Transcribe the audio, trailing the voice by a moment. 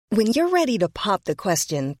When you're ready to pop the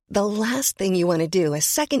question, the last thing you want to do is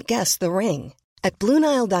second-guess the ring. At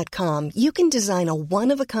BlueNile.com, you can design a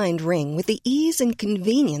one-of-a-kind ring with the ease and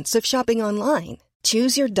convenience of shopping online.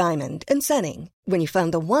 Choose your diamond and setting. When you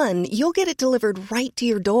find the one, you'll get it delivered right to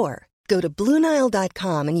your door. Go to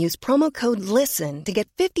BlueNile.com and use promo code LISTEN to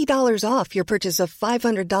get $50 off your purchase of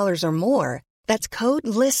 $500 or more. That's code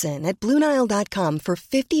LISTEN at BlueNile.com for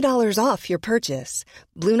 $50 off your purchase.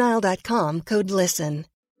 BlueNile.com, code LISTEN.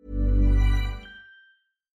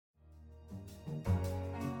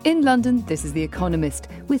 In London, this is The Economist,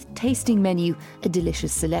 with Tasting Menu, a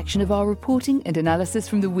delicious selection of our reporting and analysis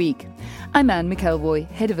from the week. I'm Anne McElvoy,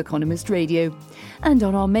 head of Economist Radio. And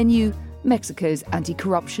on our menu, Mexico's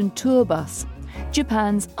anti-corruption tour bus,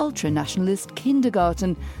 Japan's ultra-nationalist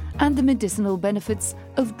kindergarten, and the medicinal benefits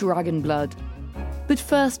of dragon blood. But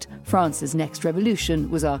first, France's next revolution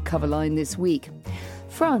was our cover line this week.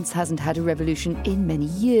 France hasn't had a revolution in many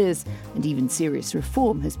years, and even serious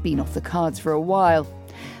reform has been off the cards for a while.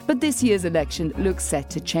 But this year's election looks set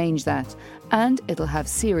to change that, and it'll have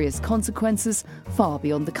serious consequences far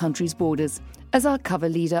beyond the country's borders, as our cover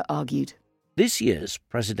leader argued. This year's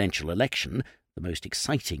presidential election, the most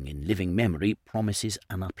exciting in living memory, promises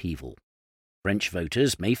an upheaval. French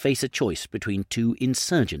voters may face a choice between two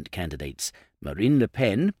insurgent candidates, Marine Le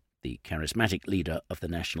Pen, the charismatic leader of the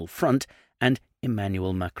National Front, and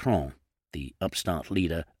Emmanuel Macron, the upstart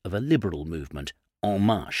leader of a liberal movement, En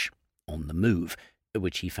Marche, On the Move,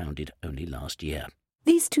 which he founded only last year.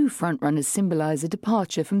 These two frontrunners symbolise a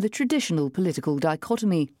departure from the traditional political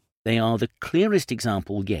dichotomy. They are the clearest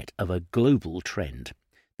example yet of a global trend,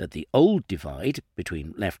 that the old divide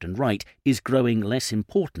between left and right is growing less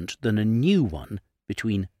important than a new one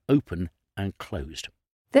between open and closed.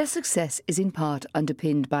 Their success is in part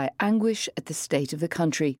underpinned by anguish at the state of the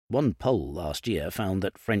country. One poll last year found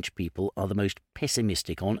that French people are the most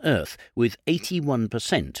pessimistic on earth, with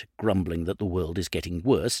 81% grumbling that the world is getting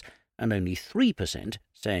worse and only 3%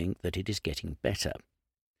 saying that it is getting better.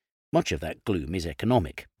 Much of that gloom is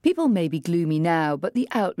economic. People may be gloomy now, but the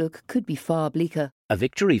outlook could be far bleaker. A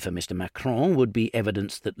victory for Mr. Macron would be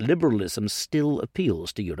evidence that liberalism still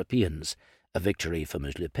appeals to Europeans. A victory for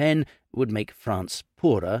Ms. Le Pen would make France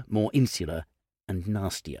poorer, more insular and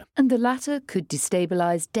nastier. And the latter could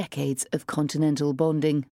destabilise decades of continental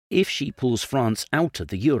bonding. If she pulls France out of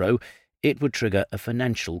the euro, it would trigger a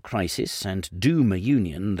financial crisis and doom a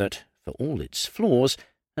union that, for all its flaws,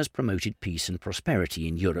 has promoted peace and prosperity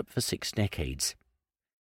in Europe for 6 decades.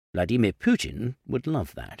 Vladimir Putin would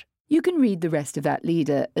love that. You can read the rest of that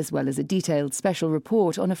leader, as well as a detailed special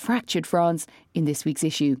report on a fractured France, in this week's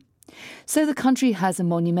issue. So the country has a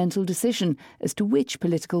monumental decision as to which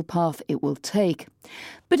political path it will take.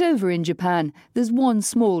 But over in Japan, there's one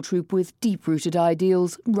small troop with deep-rooted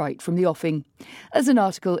ideals right from the offing. As an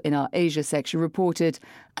article in our Asia section reported,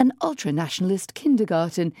 an ultra-nationalist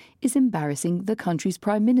kindergarten is embarrassing the country's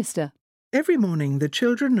prime minister. Every morning, the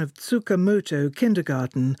children of Tsukamoto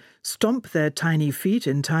Kindergarten stomp their tiny feet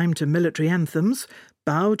in time to military anthems,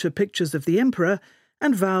 bow to pictures of the emperor,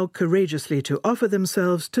 and vow courageously to offer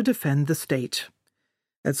themselves to defend the state.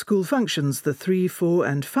 At school functions, the 3-, 4-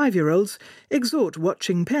 and 5-year-olds exhort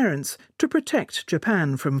watching parents to protect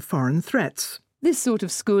Japan from foreign threats. This sort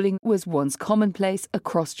of schooling was once commonplace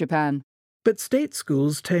across Japan. But state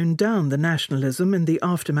schools toned down the nationalism in the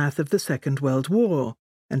aftermath of the Second World War.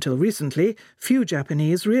 Until recently, few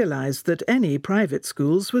Japanese realized that any private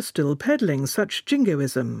schools were still peddling such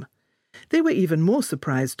jingoism. They were even more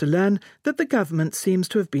surprised to learn that the government seems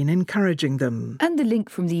to have been encouraging them. And the link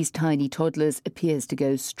from these tiny toddlers appears to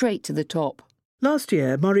go straight to the top. Last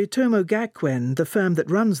year, Moritomo Gakuen, the firm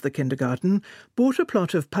that runs the kindergarten, bought a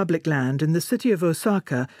plot of public land in the city of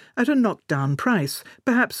Osaka at a knockdown price,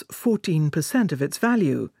 perhaps 14% of its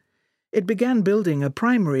value. It began building a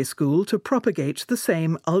primary school to propagate the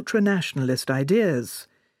same ultra-nationalist ideas.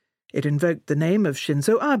 It invoked the name of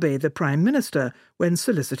Shinzo Abe, the Prime Minister, when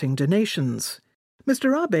soliciting donations.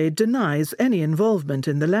 Mr. Abe denies any involvement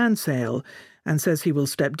in the land sale and says he will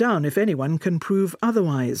step down if anyone can prove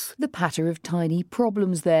otherwise. The patter of tiny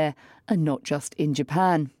problems there, and not just in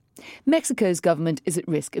Japan. Mexico's government is at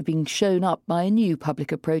risk of being shown up by a new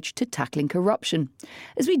public approach to tackling corruption.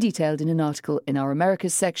 As we detailed in an article in our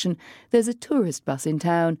Americas section, there's a tourist bus in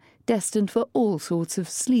town destined for all sorts of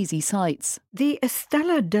sleazy sights. The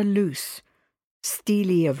Estela de Luz,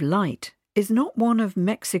 Stele of Light, is not one of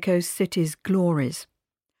Mexico City's glories.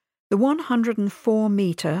 The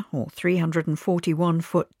 104-metre or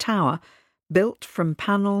 341-foot tower, built from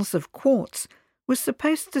panels of quartz, was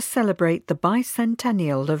supposed to celebrate the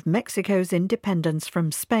bicentennial of Mexico's independence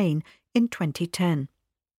from Spain in 2010.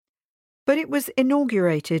 but it was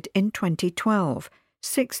inaugurated in 2012,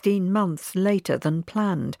 16 months later than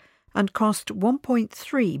planned, and cost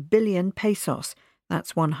 1.3 billion pesos,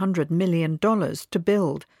 that's $100 million, to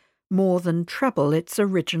build, more than treble its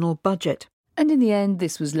original budget. And in the end,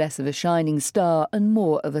 this was less of a shining star and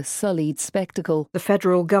more of a sullied spectacle. The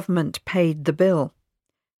federal government paid the bill.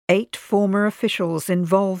 8 former officials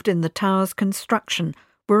involved in the tower's construction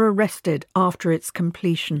were arrested after its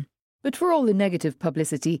completion. But for all the negative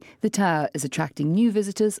publicity, the tower is attracting new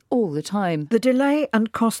visitors all the time. The delay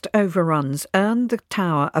and cost overruns earned the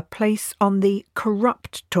tower a place on the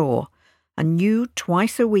Corrupt Tour, a new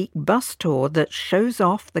twice-a-week bus tour that shows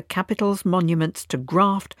off the capital's monuments to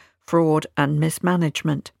graft, fraud and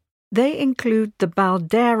mismanagement. They include the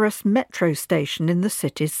Balderas metro station in the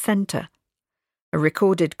city's centre. A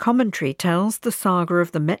recorded commentary tells the saga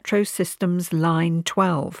of the metro system's Line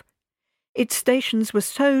 12. Its stations were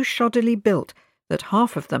so shoddily built that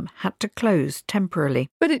half of them had to close temporarily.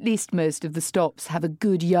 But at least most of the stops have a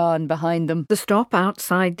good yarn behind them. The stop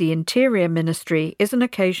outside the Interior Ministry is an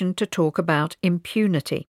occasion to talk about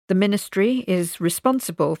impunity. The ministry is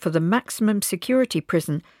responsible for the maximum security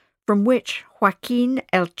prison from which Joaquin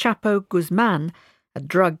El Chapo Guzman, a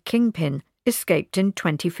drug kingpin, escaped in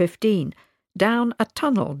 2015, down a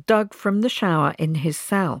tunnel dug from the shower in his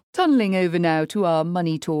cell. Tunnelling over now to our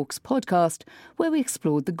Money Talks podcast, where we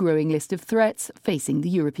explored the growing list of threats facing the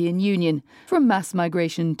European Union, from mass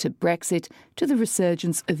migration to Brexit to the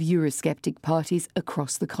resurgence of Eurosceptic parties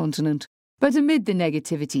across the continent. But amid the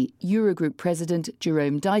negativity, Eurogroup President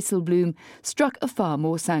Jerome Dijsselbloem struck a far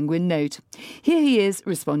more sanguine note. Here he is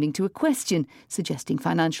responding to a question, suggesting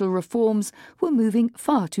financial reforms were moving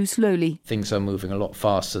far too slowly. Things are moving a lot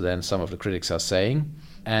faster than some of the critics are saying,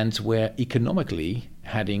 and we're economically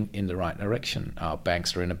heading in the right direction. Our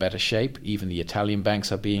banks are in a better shape. Even the Italian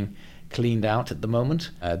banks are being cleaned out at the moment.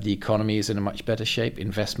 The economy is in a much better shape.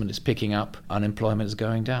 Investment is picking up. Unemployment is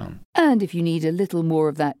going down. And if you need a little more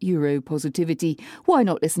of that Euro positivity, why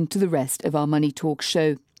not listen to the rest of our Money Talk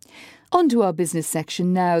show? On to our business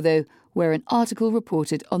section now, though, where an article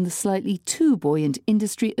reported on the slightly too buoyant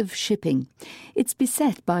industry of shipping. It's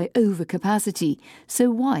beset by overcapacity, so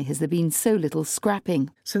why has there been so little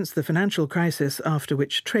scrapping? Since the financial crisis, after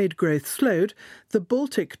which trade growth slowed, the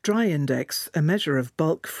Baltic Dry Index, a measure of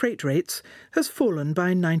bulk freight rates, has fallen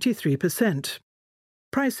by 93%.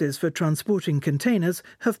 Prices for transporting containers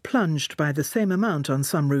have plunged by the same amount on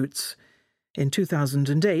some routes. In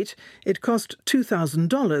 2008, it cost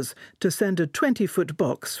 $2,000 to send a 20-foot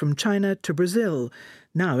box from China to Brazil.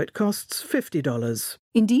 Now it costs $50.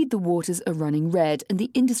 Indeed, the waters are running red and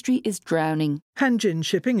the industry is drowning. Hanjin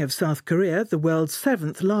Shipping of South Korea, the world's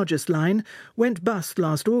 7th largest line, went bust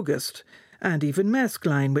last August. And even Maersk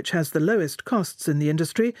Line, which has the lowest costs in the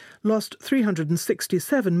industry, lost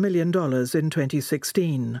 $367 million in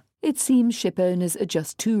 2016. It seems ship owners are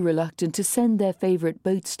just too reluctant to send their favourite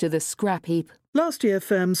boats to the scrap heap. Last year,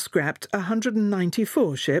 firms scrapped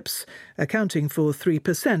 194 ships, accounting for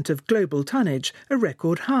 3% of global tonnage, a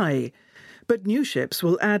record high. But new ships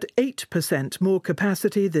will add 8% more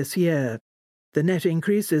capacity this year. The net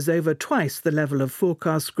increase is over twice the level of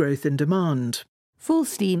forecast growth in demand. Full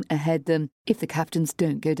steam ahead then, if the captains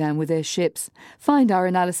don't go down with their ships. Find our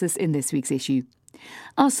analysis in this week's issue.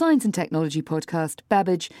 Our science and technology podcast,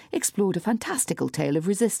 Babbage, explored a fantastical tale of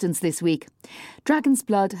resistance this week. Dragon's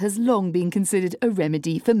blood has long been considered a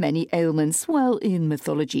remedy for many ailments, well, in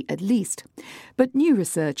mythology at least. But new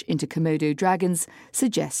research into Komodo dragons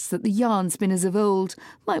suggests that the yarn spinners of old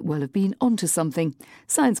might well have been onto something.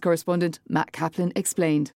 Science correspondent Matt Kaplan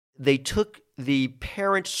explained. They took the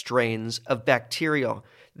parent strains of bacteria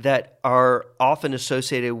that are often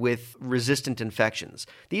associated with resistant infections.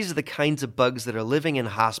 These are the kinds of bugs that are living in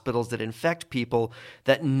hospitals that infect people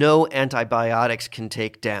that no antibiotics can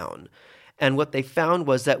take down. And what they found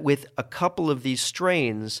was that with a couple of these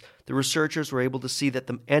strains, the researchers were able to see that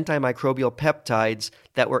the antimicrobial peptides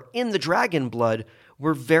that were in the dragon blood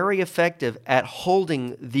were very effective at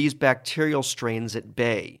holding these bacterial strains at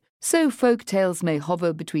bay. So folk tales may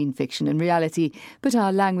hover between fiction and reality, but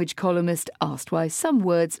our language columnist asked why some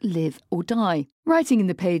words live or die. Writing in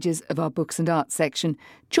the pages of our books and art section,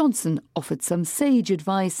 Johnson offered some sage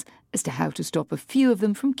advice as to how to stop a few of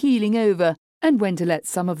them from keeling over and when to let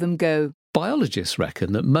some of them go. Biologists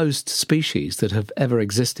reckon that most species that have ever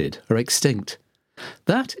existed are extinct.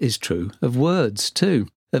 That is true of words too.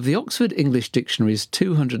 Of the Oxford English Dictionary's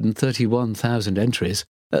 231,000 entries,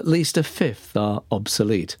 at least a fifth are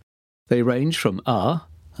obsolete. They range from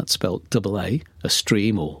that's spelt double A, a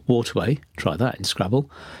stream or waterway, try that in Scrabble,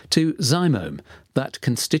 to zymome, that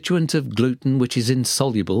constituent of gluten which is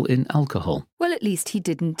insoluble in alcohol. Well, at least he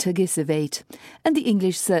didn't tergissivate. And the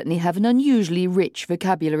English certainly have an unusually rich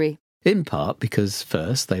vocabulary. In part because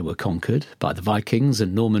first they were conquered by the Vikings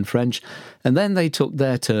and Norman French, and then they took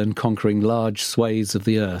their turn conquering large swathes of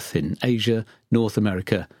the earth in Asia, North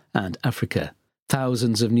America and Africa.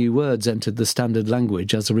 Thousands of new words entered the standard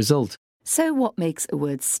language as a result. So what makes a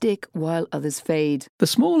word stick while others fade? The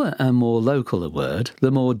smaller and more local a word,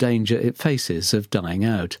 the more danger it faces of dying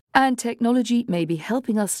out. And technology may be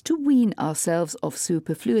helping us to wean ourselves off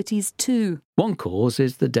superfluities too. One cause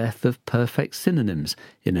is the death of perfect synonyms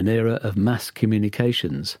in an era of mass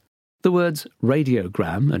communications. The words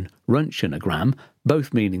radiogram and Röntgenogram,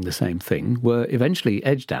 both meaning the same thing, were eventually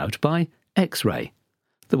edged out by X-ray,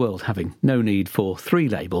 the world having no need for 3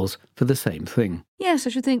 labels for the same thing. Yes,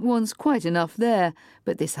 I should think one's quite enough there,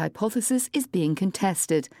 but this hypothesis is being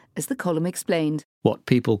contested, as the column explained. What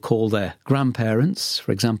people call their grandparents,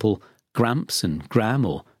 for example, Gramps and Gram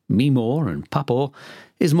or Meemaw and Papaw,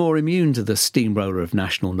 is more immune to the steamroller of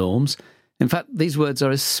national norms. In fact, these words are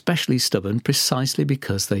especially stubborn precisely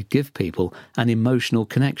because they give people an emotional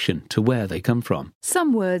connection to where they come from.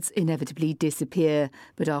 Some words inevitably disappear,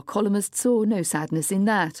 but our columnist saw no sadness in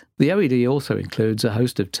that. The OED also includes a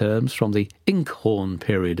host of terms from the inkhorn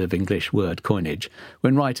period of English word coinage,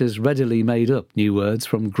 when writers readily made up new words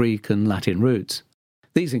from Greek and Latin roots.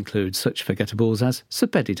 These include such forgettables as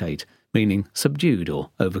subpeditate, meaning subdued or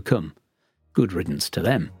overcome. Good riddance to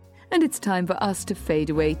them. And it's time for us to fade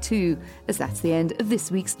away too, as that's the end of this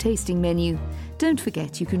week's tasting menu. Don't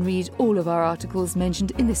forget you can read all of our articles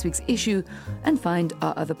mentioned in this week's issue and find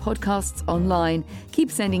our other podcasts online. Keep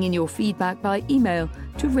sending in your feedback by email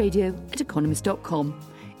to radio@economist.com.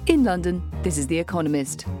 In London, this is The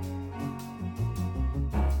Economist.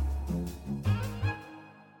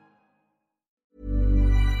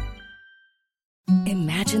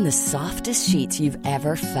 Imagine the softest sheets you've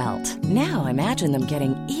ever felt. Now imagine them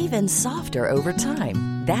getting even softer over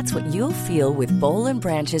time. That's what you'll feel with Boll &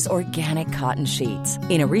 Branch's organic cotton sheets.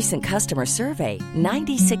 In a recent customer survey,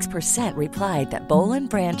 96% replied that Boll &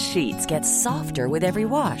 Branch sheets get softer with every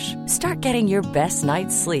wash. Start getting your best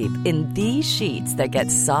night's sleep in these sheets that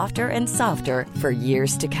get softer and softer for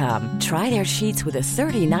years to come. Try their sheets with a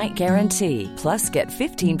 30-night guarantee. Plus, get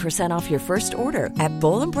 15% off your first order at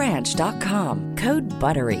bollandbranch.com. Code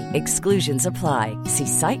BUTTERY. Exclusions apply. See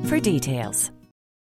site for details.